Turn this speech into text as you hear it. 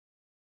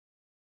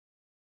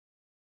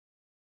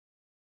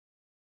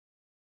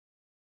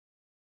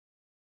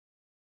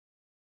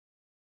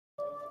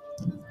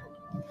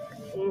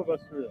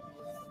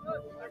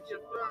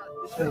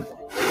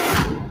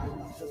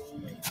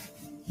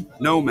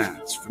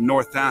Nomads from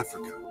North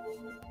Africa.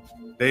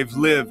 They've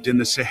lived in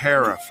the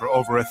Sahara for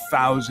over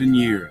 1,000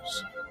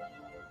 years,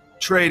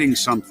 trading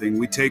something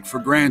we take for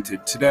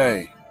granted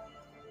today,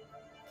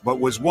 but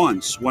was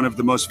once one of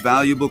the most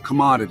valuable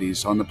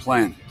commodities on the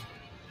planet.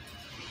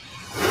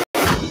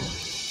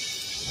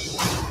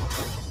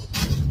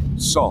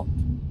 Salt.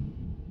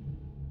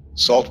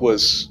 Salt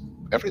was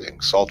everything.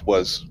 Salt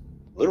was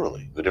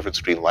literally the difference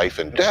between life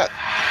and death.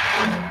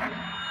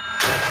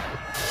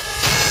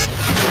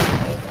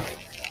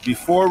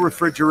 Before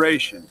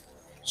refrigeration,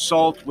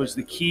 salt was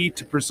the key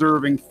to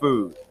preserving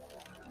food.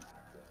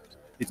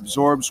 It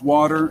absorbs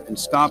water and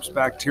stops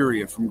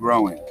bacteria from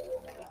growing.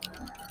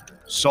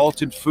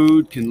 Salted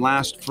food can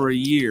last for a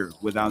year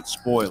without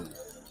spoiling.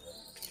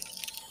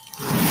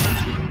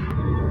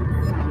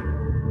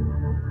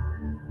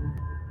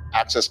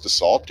 Access to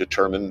salt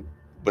determined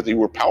whether you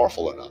were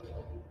powerful or not.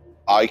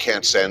 I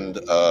can't send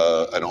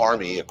an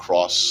army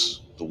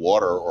across the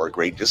water or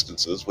great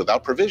distances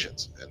without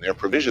provisions, and their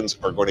provisions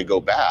are going to go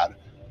bad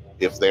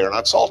if they are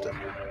not salted.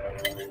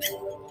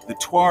 The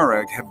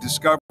Tuareg have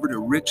discovered a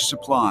rich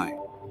supply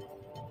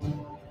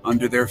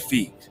under their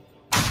feet.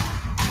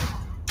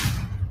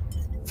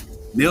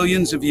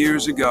 Millions of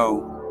years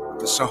ago,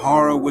 the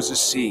Sahara was a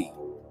sea.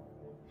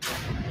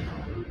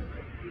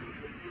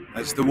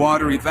 As the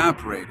water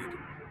evaporated,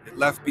 it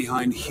left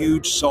behind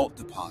huge salt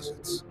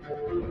deposits.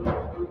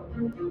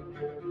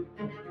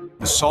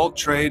 The salt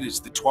trade is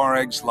the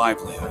Tuareg's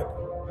livelihood.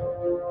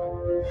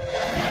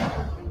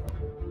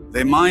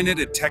 They mine it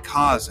at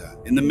Tekhaza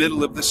in the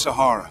middle of the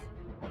Sahara,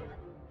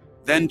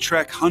 then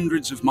trek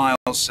hundreds of miles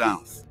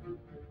south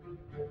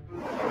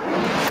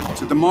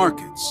to the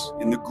markets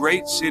in the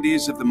great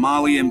cities of the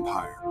Mali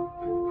Empire,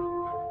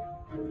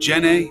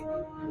 Djenné,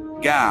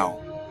 Gao,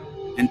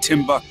 and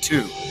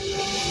Timbuktu.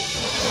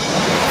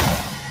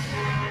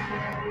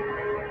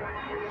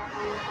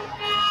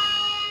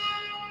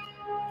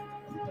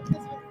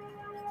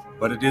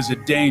 But it is a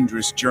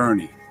dangerous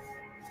journey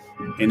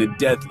in a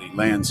deadly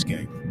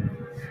landscape.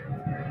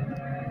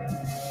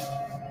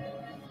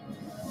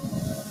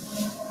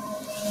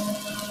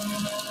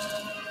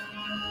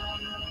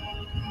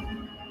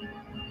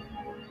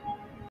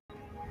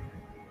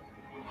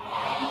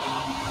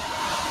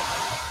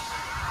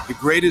 The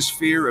greatest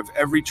fear of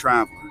every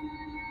traveler,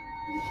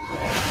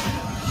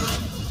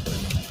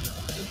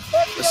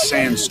 a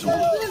sandstorm.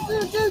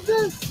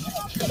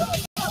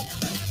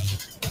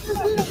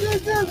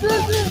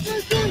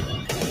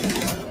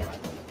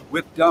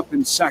 Whipped up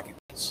in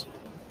seconds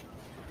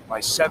by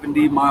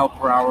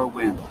 70-mile-per-hour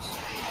winds.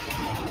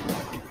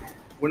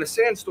 When a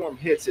sandstorm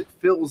hits, it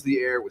fills the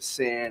air with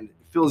sand,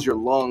 it fills your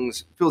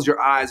lungs, fills your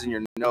eyes and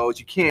your nose.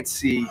 You can't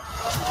see.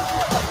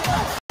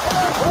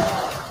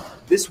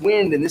 This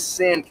wind and this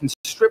sand can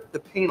strip the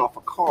paint off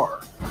a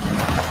car.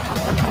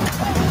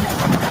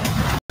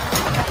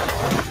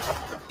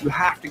 You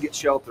have to get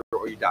shelter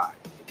or you die.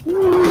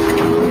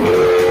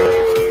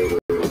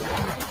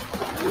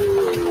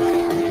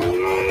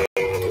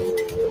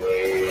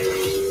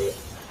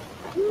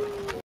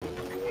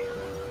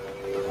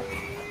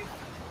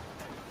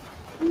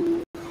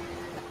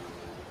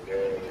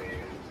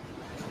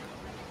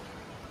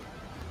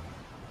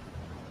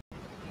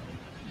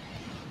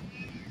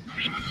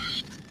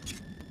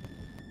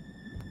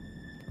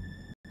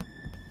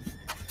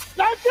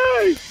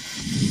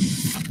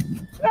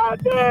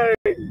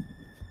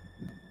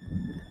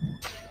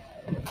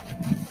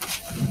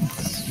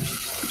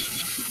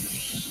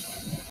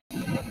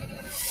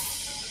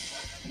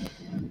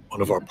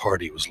 One of our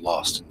party was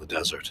lost in the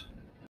desert.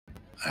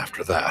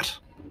 After that,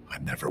 I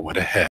never went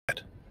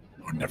ahead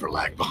or never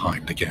lagged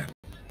behind again.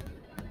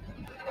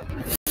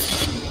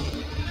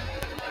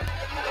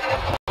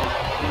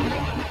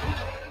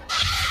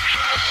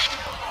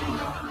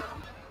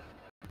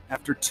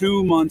 After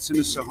 2 months in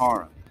the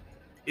Sahara,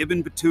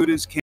 Ibn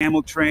Battuta's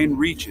camel train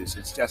reaches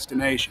its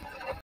destination,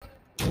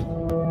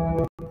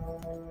 the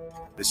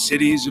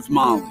cities of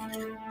Mali.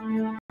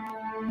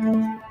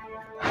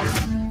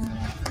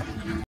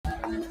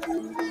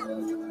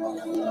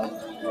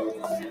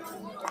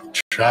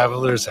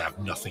 Travelers have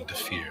nothing to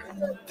fear.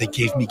 They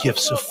gave me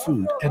gifts of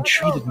food and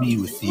treated me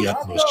with the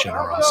utmost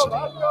generosity.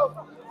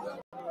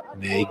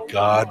 May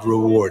God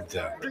reward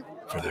them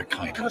for their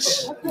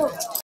kindness.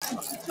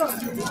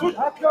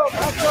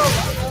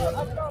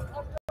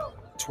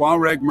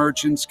 Tuareg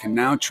merchants can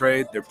now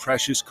trade their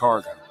precious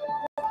cargo.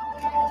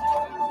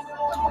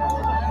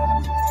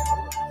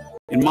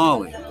 In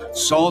Mali,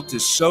 salt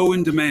is so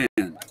in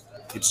demand,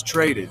 it's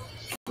traded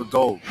for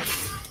gold.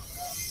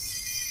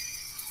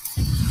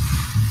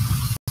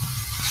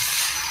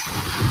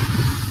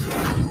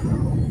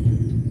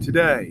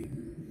 Today,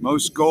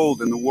 most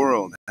gold in the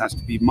world has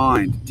to be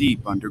mined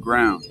deep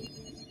underground.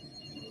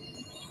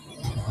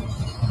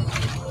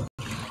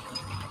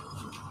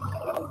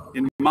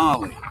 In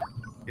Mali,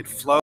 it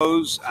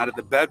flows out of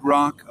the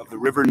bedrock of the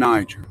river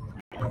Niger.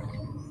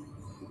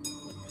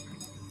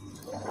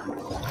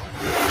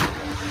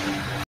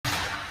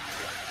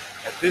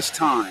 At this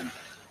time,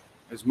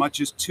 as much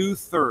as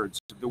 2/3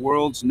 of the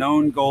world's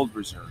known gold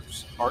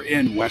reserves are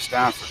in West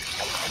Africa.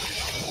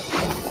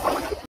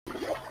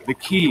 The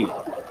key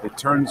that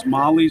turns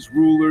Mali's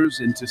rulers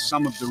into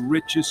some of the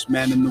richest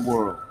men in the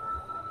world,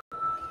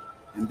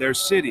 and their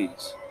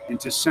cities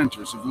into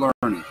centers of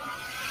learning.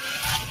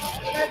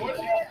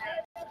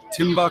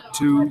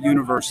 Timbuktu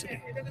University,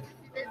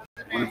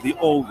 one of the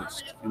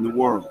oldest in the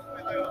world.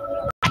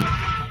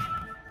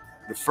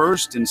 The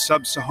first in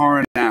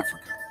sub-Saharan Africa,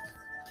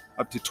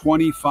 up to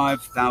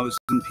 25,000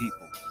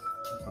 people,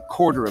 a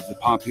quarter of the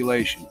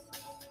population,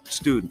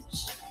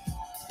 students.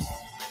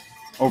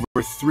 Over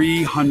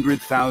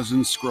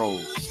 300,000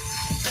 scrolls.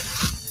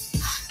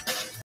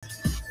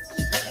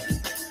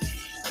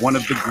 One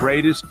of the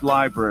greatest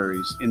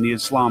libraries in the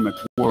Islamic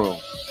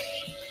world.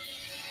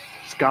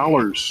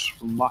 Scholars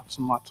from lots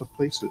and lots of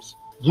places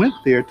went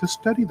there to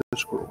study the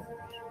scrolls.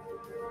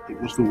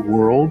 It was the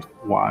World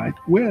Wide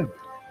Web.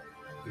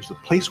 It was the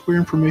place where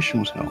information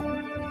was held.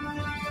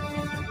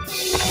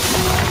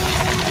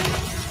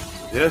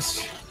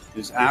 This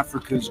is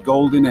Africa's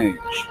golden age.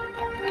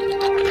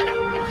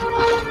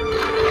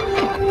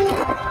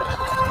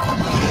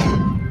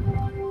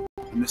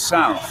 In the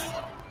south,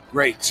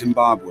 Great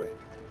Zimbabwe,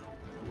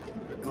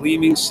 a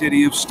gleaming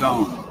city of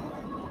stone,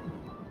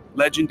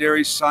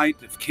 legendary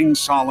site of King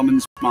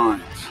Solomon's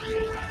mines.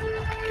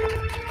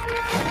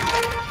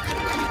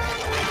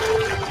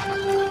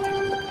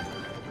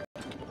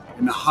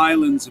 In the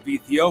highlands of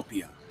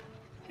Ethiopia,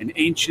 an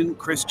ancient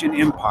Christian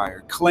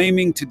empire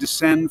claiming to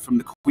descend from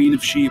the Queen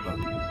of Sheba.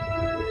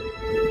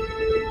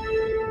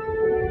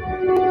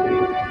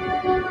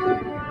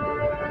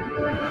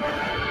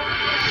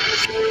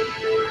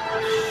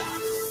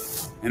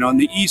 And on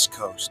the east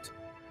coast,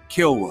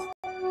 Kilwa,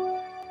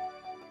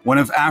 one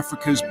of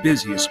Africa's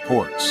busiest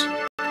ports.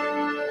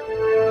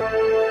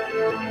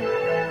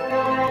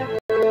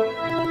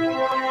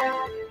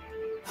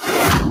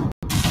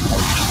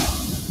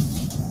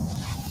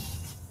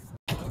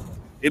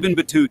 Ibn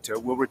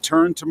Battuta will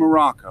return to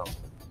Morocco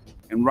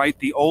and write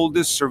the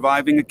oldest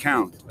surviving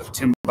account of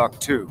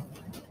Timbuktu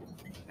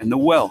and the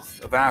wealth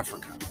of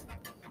Africa.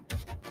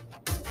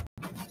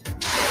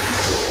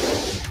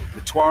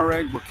 The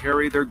Tuareg will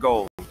carry their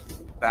gold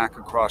back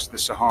across the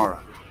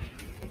Sahara.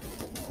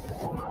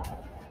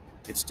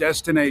 Its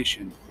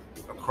destination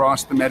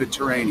across the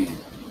Mediterranean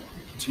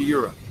to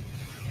Europe.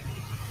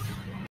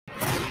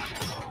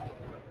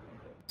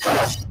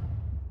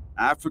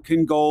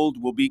 African gold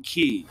will be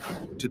key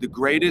to the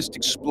greatest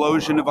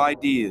explosion of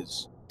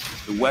ideas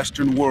the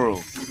Western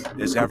world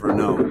has ever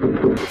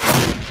known.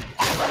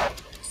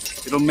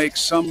 It'll make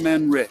some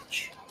men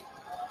rich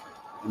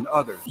and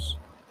others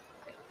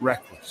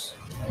reckless.